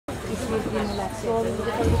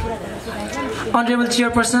Honorable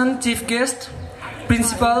Chairperson, Chief Guest,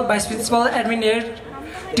 Principal, Vice Principal, Admin Head,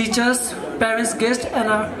 teachers, parents, guests, and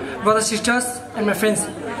our brothers, sisters, and my friends.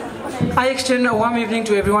 I extend a warm evening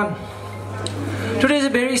to everyone. Today is a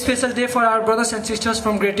very special day for our brothers and sisters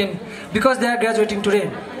from grade 10 because they are graduating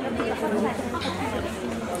today.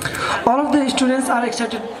 All of the students are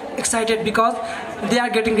excited because they are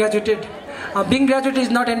getting graduated. Being graduate is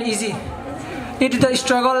not an easy. It is the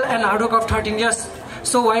struggle and hard work of 13 years.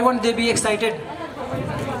 So why won't they be excited?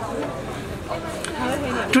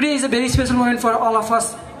 Today is a very special moment for all of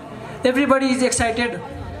us. Everybody is excited.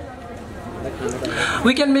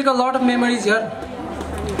 We can make a lot of memories here.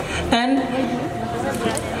 And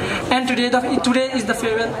today is the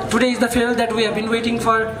farewell. Today is the farewell that we have been waiting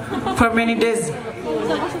for many days.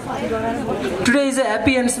 Today is a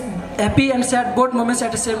happy and sad both moments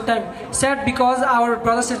at the same time. Sad because our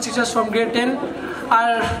brothers and sisters from grade 10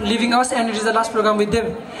 are leaving us and it is the last program with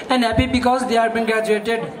them. And happy because they are being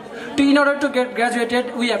graduated. In order to get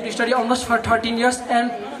graduated, we have to study almost for 13 years,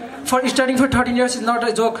 and for studying for 13 years is not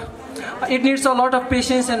a joke. It needs a lot of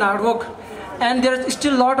patience and hard work. And there is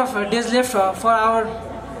still a lot of days left for our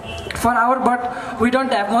but we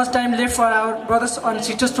don't have much time left for our brothers and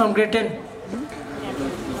sisters from grade 10.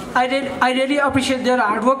 I really appreciate their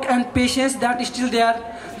hard work and patience that still they are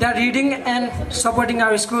reading and supporting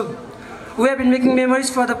our school. We have been making memories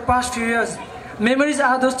for the past few years. Memories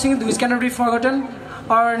are those things which cannot be forgotten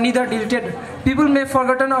or neither deleted. People may have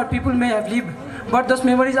forgotten or people may have lived, but those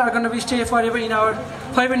memories are going to be stay forever in our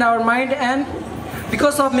mind. And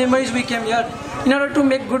because of memories we came here. In order to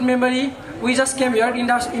make good memory, we just came here in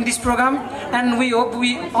this program, and we hope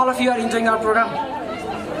all of you are enjoying our program.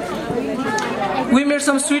 We made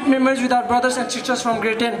some sweet memories with our brothers and sisters from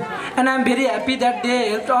grade 10, and I am very happy that they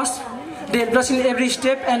helped us. They helped us in every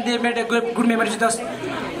step, and they made a good memories with us.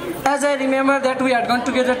 As I remember that we had gone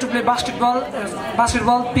together to play basketball,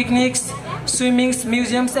 picnics, swimmings,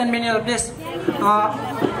 museums, and many other places.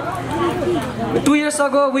 2 years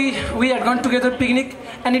ago, we had gone together picnic,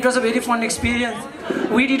 and it was a very fun experience.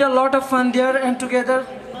 We did a lot of fun there, and together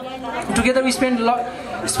we spent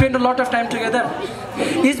a lot of time together.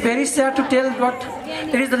 It's very sad to tell, but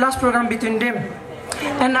it is the last program between them,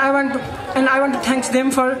 and I want to thank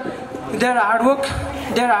them for their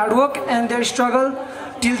hard work and their struggle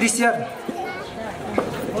till this year.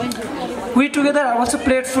 We together also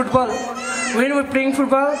played football. When we were playing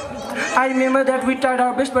football, I remember that we tried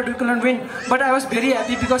our best but we couldn't win. But I was very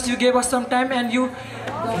happy because you gave us some time and you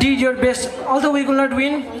did your best. Although we could not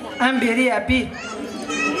win, I am very happy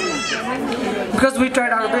because we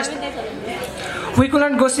tried our best. We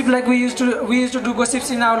couldn't gossip like we used to do gossips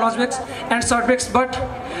in our lunch breaks and short breaks, but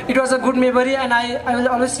it was a good memory, and I will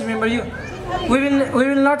always remember you. We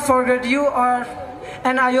will not forget you,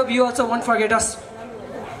 and I hope you also won't forget us.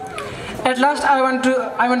 At last, I want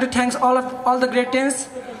to thank all the grade 10s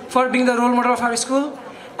for being the role model of our school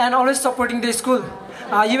and always supporting the school.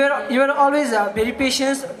 You were always very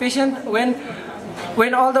patient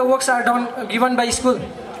when all the works are done given by school.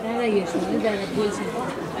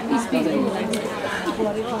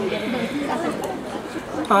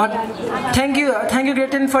 Thank you,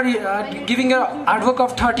 grade 10, for giving your hard work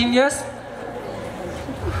of 13 years.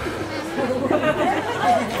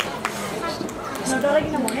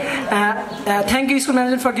 Thank you, school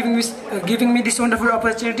management, for giving me this wonderful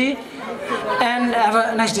opportunity, and have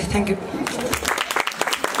a nice day. Thank you.